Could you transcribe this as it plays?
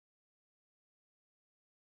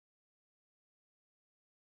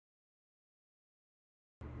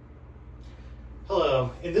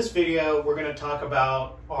Hello, in this video we're going to talk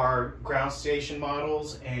about our ground station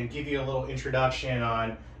models and give you a little introduction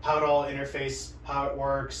on how it all interfaces, how it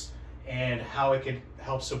works, and how it could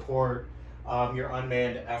help support your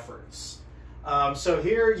unmanned efforts. So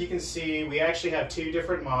here you can see we actually have two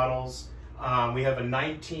different models. We have a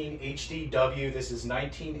 19 HDW, this is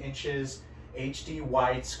 19 inches HD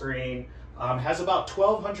widescreen. Has about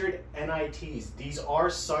 1,200 NITs. These are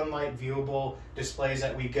sunlight viewable displays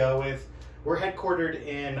that we go with. We're headquartered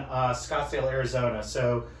in Scottsdale, Arizona,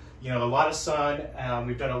 so a lot of sun.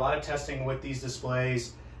 We've done a lot of testing with these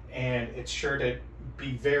displays, and it's sure to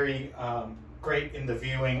be very great in the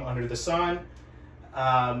viewing under the sun.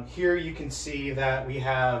 Here you can see that we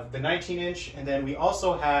have the 19-inch, and then we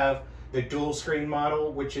also have the dual screen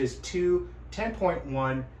model, which is two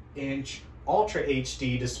 10.1-inch Ultra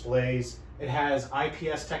HD displays. It has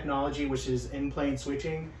IPS technology, which is in-plane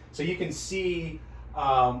switching, so you can see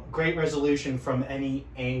great resolution from any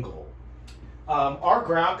angle. Our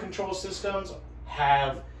ground control systems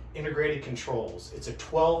have integrated controls. It's a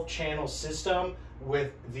 12-channel system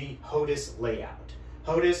with the HOTAS layout.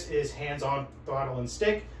 HOTAS is hands-on throttle and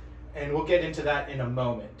stick, and we'll get into that in a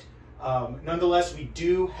moment. Nonetheless, we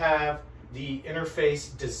do have the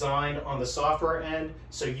interface designed on the software end,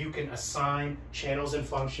 so you can assign channels and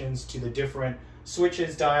functions to the different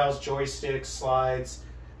switches, dials, joysticks, slides,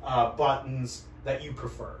 buttons that you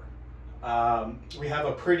prefer. We have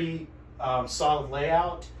a pretty solid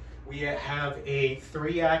layout. We have a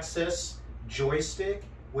 3-axis joystick,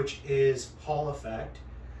 which is Hall effect.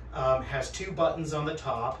 Has 2 buttons on the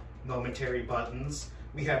top, momentary buttons.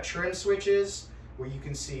 We have trim switches where you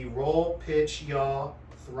can see roll, pitch, yaw,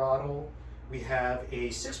 throttle. We have a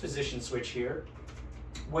 6-position switch here,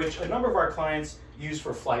 which a number of our clients use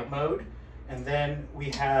for flight mode. And then we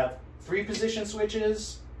have 3-position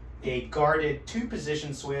switches, a guarded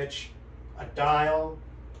 2-position switch, a dial,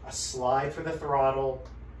 a slide for the throttle,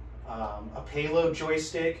 a payload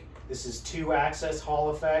joystick. This is 2-axis Hall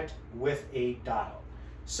effect with a dial.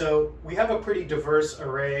 So we have a pretty diverse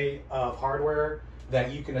array of hardware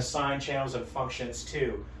that you can assign channels and functions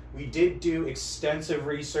to. We did do extensive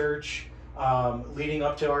research leading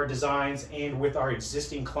up to our designs and with our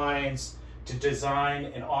existing clients to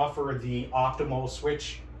design and offer the optimal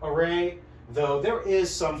switch array, though there is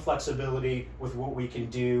some flexibility with what we can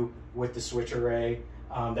do with the switch array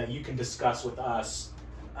that you can discuss with us.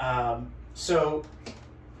 So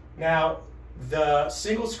now the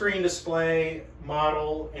single screen display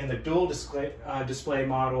model and the dual display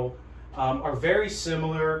model are very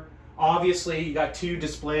similar. Obviously, you got 2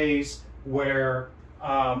 displays where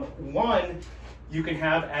one you can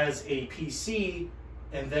have as a PC,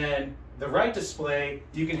 and then the right display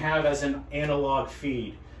you can have as an analog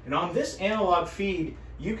feed. And on this analog feed,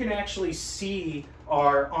 you can actually see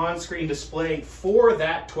our on-screen display for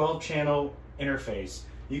that 12-channel interface.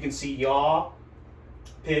 You can see yaw,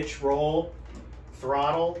 pitch, roll,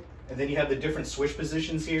 throttle, and then you have the different switch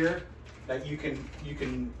positions here that you can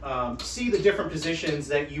see the different positions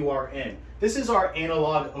that you are in. This is our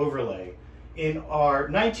analog overlay. In our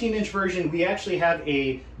 19-inch version, we actually have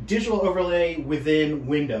a digital overlay within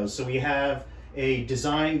Windows. So we have a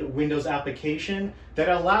designed Windows application that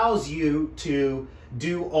allows you to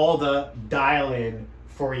do all the dial-in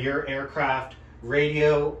for your aircraft,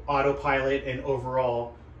 radio, autopilot, and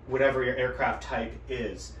overall whatever your aircraft type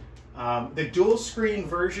is. The dual screen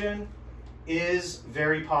version is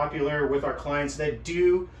very popular with our clients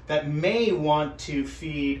that may want to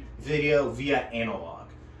feed video via analog.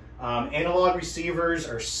 Analog receivers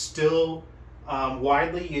are still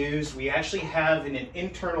widely used. We actually have in an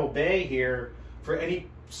internal bay here for any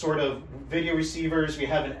sort of video receivers. We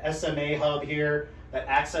have an SMA hub here that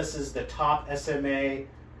accesses the top SMA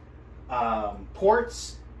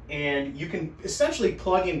ports, and you can essentially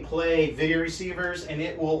plug and play video receivers and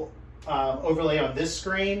it will overlay on this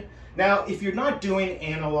screen. Now, if you're not doing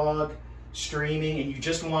analog streaming and you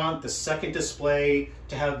just want the second display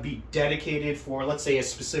to be dedicated for, let's say, a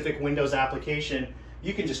specific Windows application,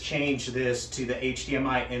 you can just change this to the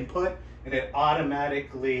HDMI input and it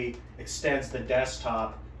automatically extends the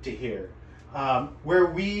desktop to here. Where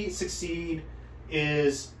we succeed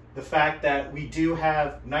is the fact that we do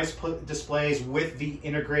have nice displays with the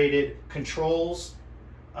integrated controls.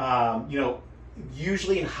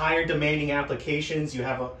 Usually in higher demanding applications, you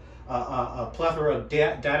have a plethora of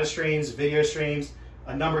data streams, video streams,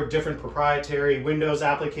 a number of different proprietary Windows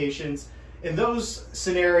applications. In those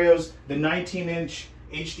scenarios, the 19-inch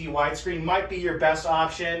HD widescreen might be your best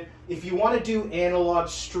option. If you want to do analog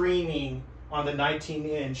streaming on the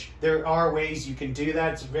 19-inch, there are ways you can do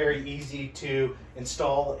that. It's very easy to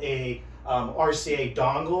install a RCA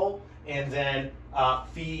dongle and then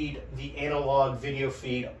feed the analog video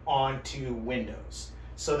feed onto Windows.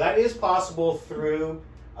 So that is possible through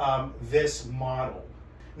this model.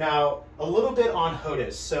 Now, a little bit on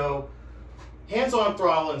HOTAS. So hands-on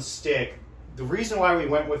throttle and stick, the reason why we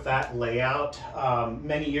went with that layout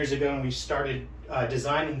many years ago when we started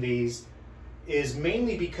designing these is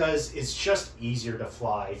mainly because it's just easier to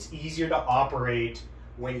fly. It's easier to operate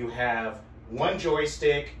when you have one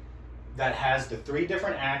joystick that has the 3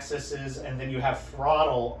 different axes, and then you have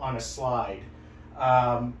throttle on a slide.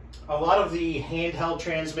 A lot of the handheld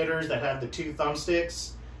transmitters that have the 2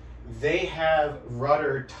 thumbsticks, they have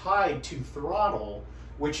rudder tied to throttle,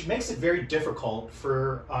 which makes it very difficult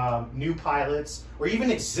for new pilots or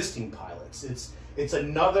even existing pilots. It's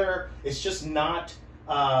just not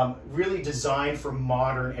really designed for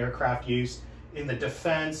modern aircraft use. In the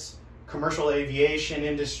defense, commercial aviation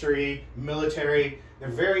industry, military, they're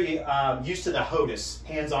very used to the HOTAS,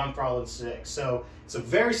 hands-on throttle and stick. So it's a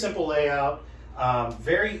very simple layout,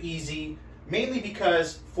 very easy, mainly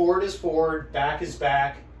because forward is forward, back is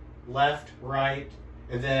back, left, right,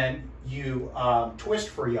 and then you twist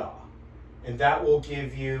for yaw, and that will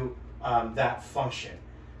give you that function.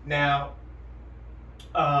 Now,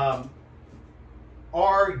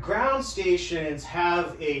 our ground stations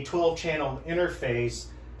have a 12-channel interface.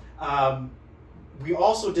 We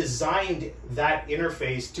also designed that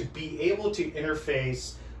interface to be able to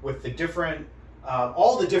interface with the different,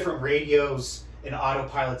 all the different radios and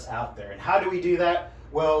autopilots out there. And how do we do that?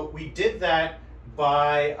 Well, we did that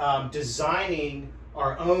by designing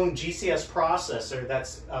our own GCS processor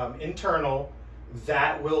that's internal,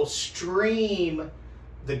 that will stream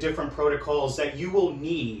the different protocols that you will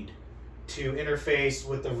need to interface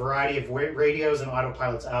with the variety of radios and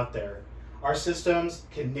autopilots out there. Our systems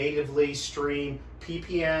can natively stream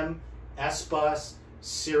PPM, SBUS,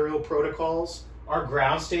 serial protocols. Our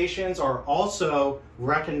ground stations are also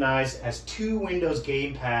recognized as 2 Windows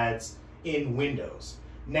gamepads in Windows.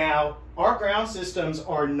 Now, our ground systems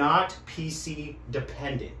are not PC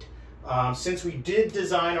dependent. Since we did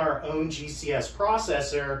design our own GCS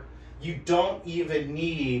processor, you don't even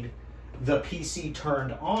need the PC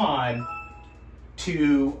turned on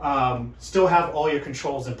to still have all your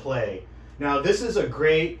controls in play. Now, this is a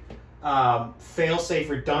great fail-safe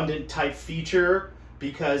redundant type feature,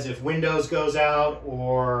 because if Windows goes out,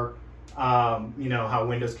 or you know how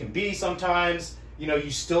Windows can be sometimes, you know,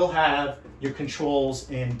 you still have your controls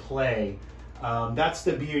in play. That's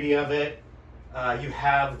the beauty of it. You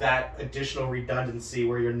have that additional redundancy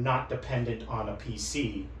where you're not dependent on a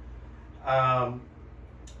PC.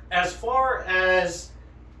 As far as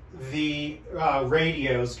the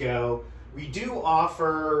radios go, we do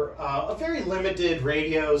offer a very limited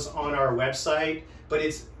radios on our website, but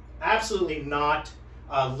it's absolutely not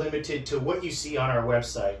limited to what you see on our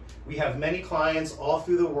website. We have many clients all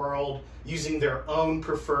through the world using their own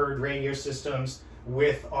preferred radio systems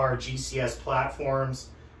with our GCS platforms.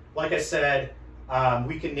 Like I said,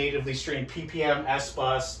 we can natively stream PPM,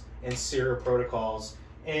 SBUS, and serial protocols.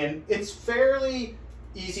 And it's fairly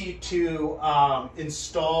easy to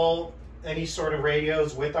install any sort of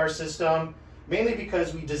radios with our system, mainly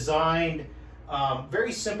because we designed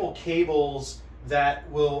very simple cables that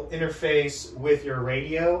will interface with your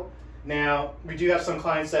radio. Now, we do have some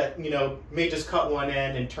clients that, you know, may just cut one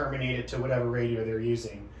end and terminate it to whatever radio they're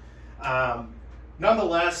using.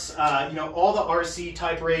 Nonetheless, you know, all the RC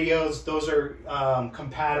type radios, those are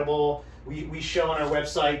compatible. We show on our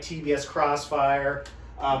website TBS Crossfire.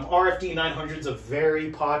 RFD 900 is a very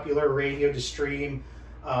popular radio to stream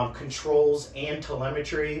controls and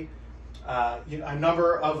telemetry. A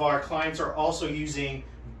number of our clients are also using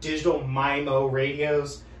digital MIMO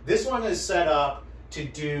radios. This one is set up to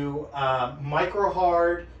do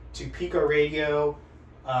Microhard to Pico radio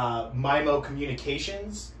MIMO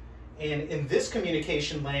communications. And in this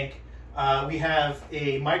communication link, we have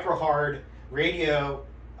a Microhard radio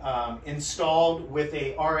installed with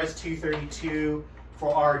a RS-232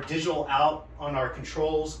 for our digital out on our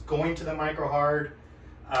controls going to the Microhard.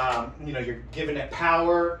 You know, you're giving it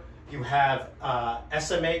power. You have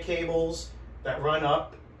SMA cables that run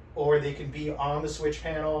up, or they can be on the switch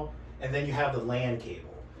panel, and then you have the LAN cable.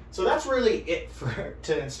 So that's really it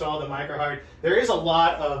to install the Microhard. There is a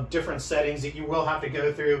lot of different settings that you will have to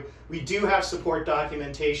go through. We do have support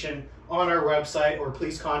documentation on our website, or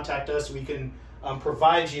please contact us. We can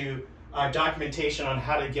provide you documentation on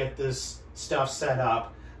how to get this stuff set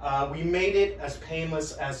up. We made it as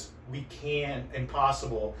painless as we can and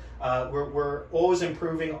possible. We're always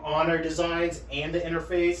improving on our designs and the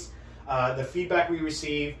interface. The feedback we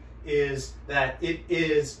receive is that it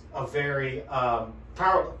is a very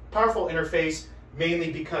powerful interface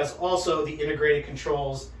mainly because also the integrated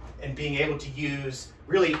controls and being able to use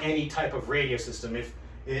really any type of radio system.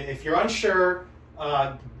 If you're unsure,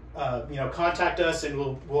 contact us and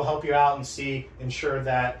we'll help you out and ensure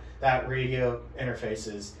that radio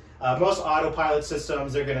interfaces. Most Autopilot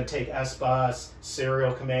systems, they're going to take SBUS,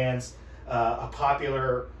 serial commands. A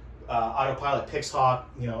popular Autopilot Pixhawk,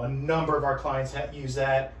 a number of our clients use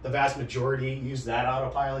that. The vast majority use that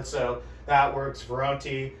Autopilot, so that works.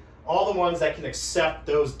 Veronti, all the ones that can accept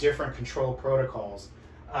those different control protocols.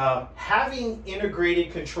 Having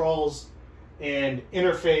integrated controls and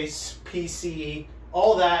interface, PC,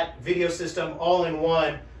 all that video system all in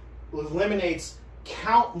one eliminates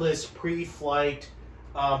countless pre-flight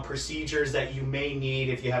procedures that you may need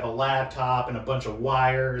if you have a laptop and a bunch of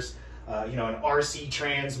wires, an RC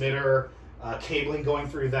transmitter, cabling going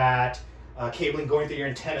through that, cabling going through your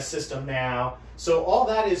antenna system now. So all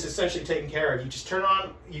that is essentially taken care of. You just turn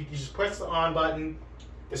on, you just press the on button,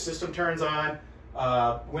 the system turns on,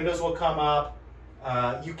 windows will come up.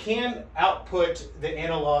 You can output the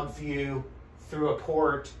analog view through a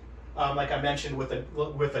port, like I mentioned with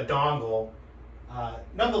a dongle.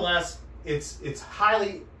 Nonetheless, it's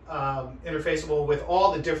highly interfaceable with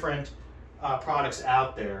all the different products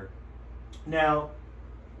out there. Now,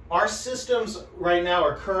 our systems right now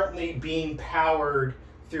are currently being powered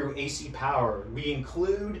through AC power. We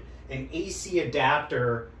include an AC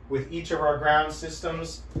adapter with each of our ground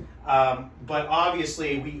systems, but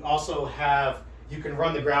obviously we also have, you can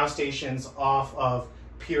run the ground stations off of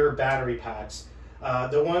pure battery packs.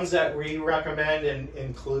 The ones that we recommend and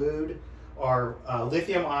include are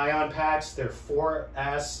lithium ion packs. They're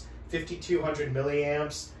 4S, 5200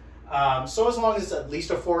 milliamps. So as long as it's at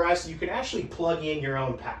least a 4S, you can actually plug in your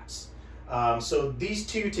own packs. So these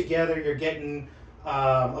two together, you're getting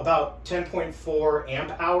about 10.4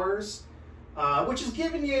 amp hours, which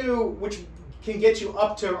can get you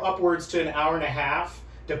upwards to an hour and a half,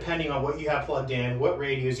 depending on what you have plugged in, what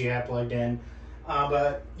radios you have plugged in.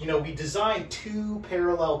 But we designed 2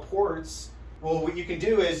 parallel ports. Well, what you can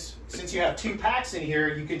do is, since you have 2 packs in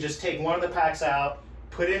here, you can just take one of the packs out,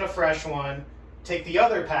 put in a fresh one, take the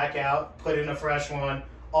other pack out, put in a fresh one,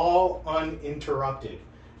 all uninterrupted.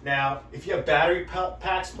 Now, if you have battery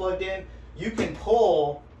packs plugged in, you can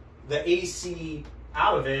pull the AC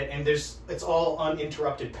out of it, and it's all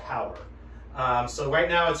uninterrupted power. So right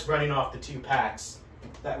now it's running off the 2 packs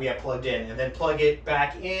that we have plugged in, and then plug it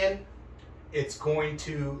back in, it's going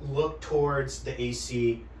to look towards the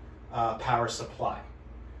AC power supply.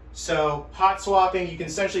 So hot swapping, you can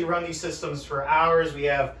essentially run these systems for hours. We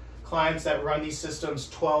have clients that run these systems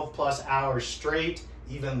 12+ hours straight,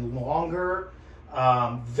 even longer.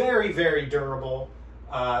 Very, very durable.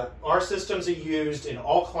 Our systems are used in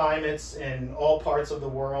all climates, in all parts of the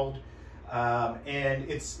world, and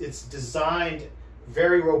it's designed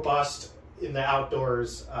very robust in the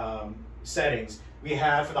outdoors settings. We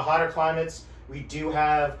have, for the hotter climates, we do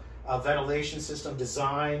have a ventilation system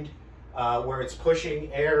designed where it's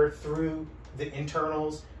pushing air through the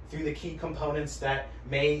internals, through the key components that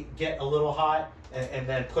may get a little hot, and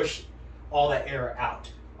then push all that air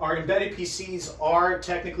out. Our embedded PCs are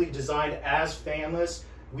technically designed as fanless.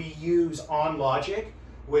 We use OnLogic,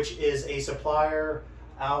 which is a supplier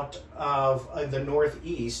out of the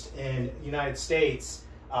Northeast in the United States.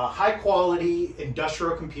 High quality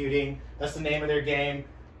industrial computing, that's the name of their game.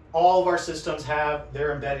 All of our systems have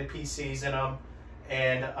their embedded PCs in them,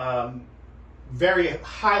 and very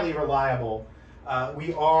highly reliable.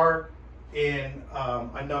 We are in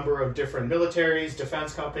a number of different militaries,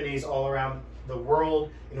 defense companies all around the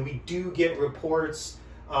world, and we do get reports.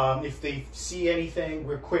 If they see anything,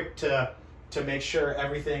 we're quick to make sure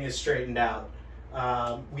everything is straightened out.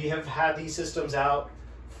 We have had these systems out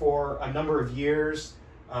for a number of years.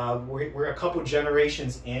 We're a couple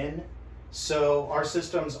generations in, so our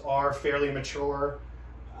systems are fairly mature.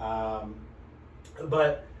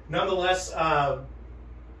 But nonetheless,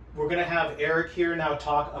 we're going to have Eric here now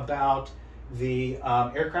talk about the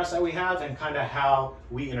aircrafts that we have and kind of how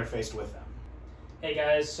we interfaced with them. Hey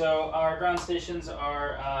guys, so our ground stations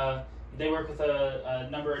are, they work with a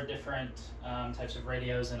number of different types of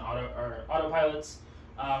radios and autopilots.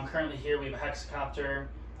 Currently here we have a hexacopter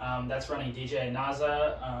that's running DJI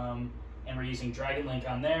NASA, and we're using Dragon Link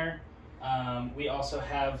on there. We also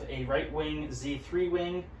have a right wing Z3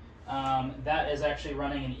 wing that is actually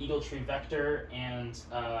running an Eagle Tree Vector and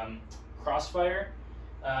Crossfire.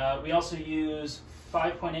 We also use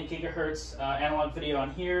 5.8 gigahertz analog video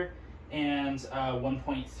on here, and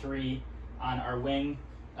 1.3 on our wing.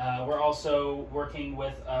 We're also working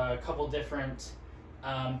with a couple different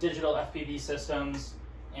digital FPV systems,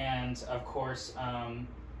 and of course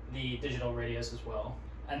the digital radios as well.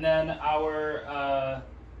 And then our,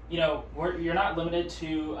 you're not limited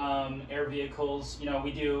to air vehicles.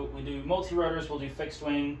 We do multi-rotors, we'll do fixed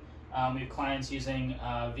wing. We have clients using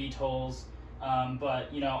VTOLs, but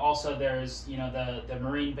also there's the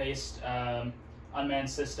marine-based unmanned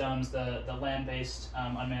systems, the land-based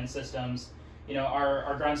unmanned systems.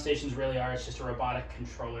 Our ground stations really are. It's just a robotic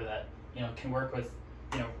controller that can work with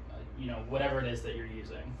whatever it is that you're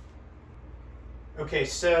using. Okay,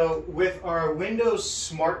 so with our Windows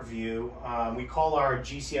Smart View, we call our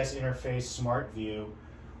GCS interface Smart View.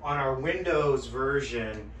 On our Windows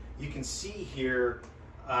version, you can see here,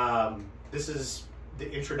 this is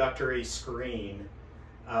the introductory screen.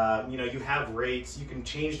 You have rates, you can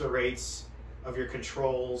change the rates of your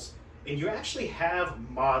controls, and you actually have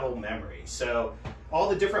model memory. So all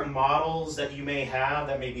the different models that you may have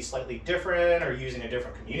that may be slightly different or using a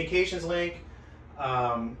different communications link,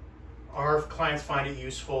 our clients find it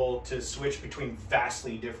useful to switch between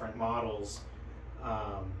vastly different models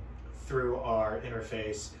through our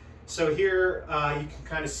interface. So here you can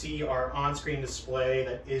kind of see our on-screen display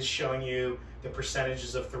that is showing you the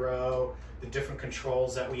percentages of throw, the different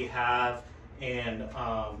controls that we have, and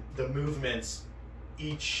the movements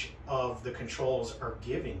each of the controls are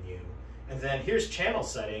giving you. And then here's channel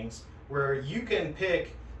settings where you can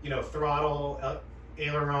pick, throttle,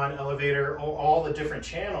 aileron, elevator, all the different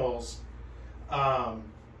channels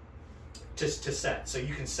to set. So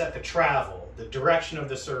you can set the travel, the direction of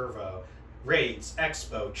the servo, rates,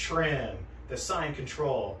 expo, trim, the sign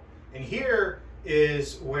control. And here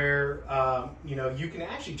is where you can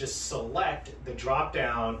actually just select the drop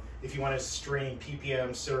down if you want to stream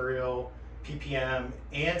PPM, serial, PPM,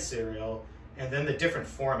 and serial, and then the different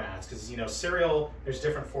formats, because serial, there's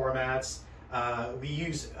different formats. We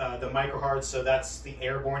use the Microhard, so that's the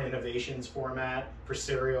Airborne Innovations format for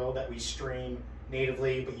serial that we stream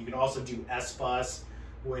natively, but you can also do SBUS,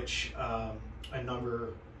 which a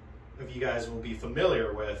number of you guys will be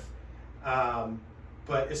familiar with.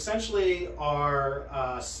 But essentially our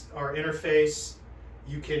interface,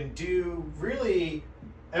 you can do really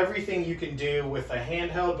everything you can do with a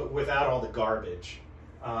handheld, but without all the garbage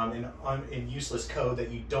and useless code that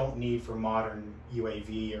you don't need for modern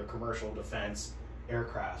UAV or commercial defense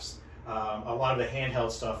aircrafts. A lot of the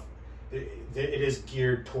handheld stuff, it is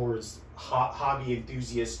geared towards hobby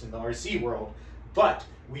enthusiasts in the RC world, but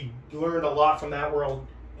we learned a lot from that world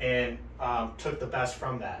and took the best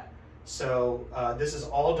from that. So this is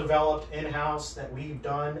all developed in-house that we've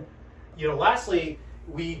done. Lastly,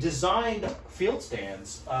 we designed field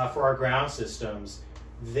stands for our ground systems.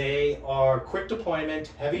 They are quick deployment,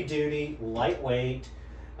 heavy duty, lightweight.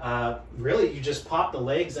 Really, you just pop the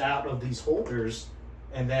legs out of these holders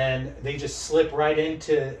and then they just slip right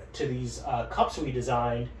into these cups we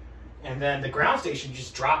designed. And then the ground station, you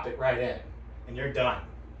just drop it right in and you're done.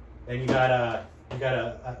 And you got a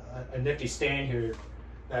nifty stand here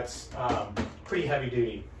that's pretty heavy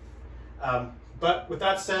duty. But with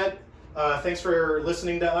that said, thanks for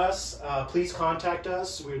listening to us. Please contact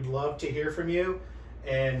us. We'd love to hear from you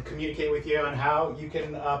and communicate with you on how you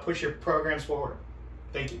can push your programs forward.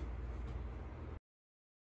 Thank you.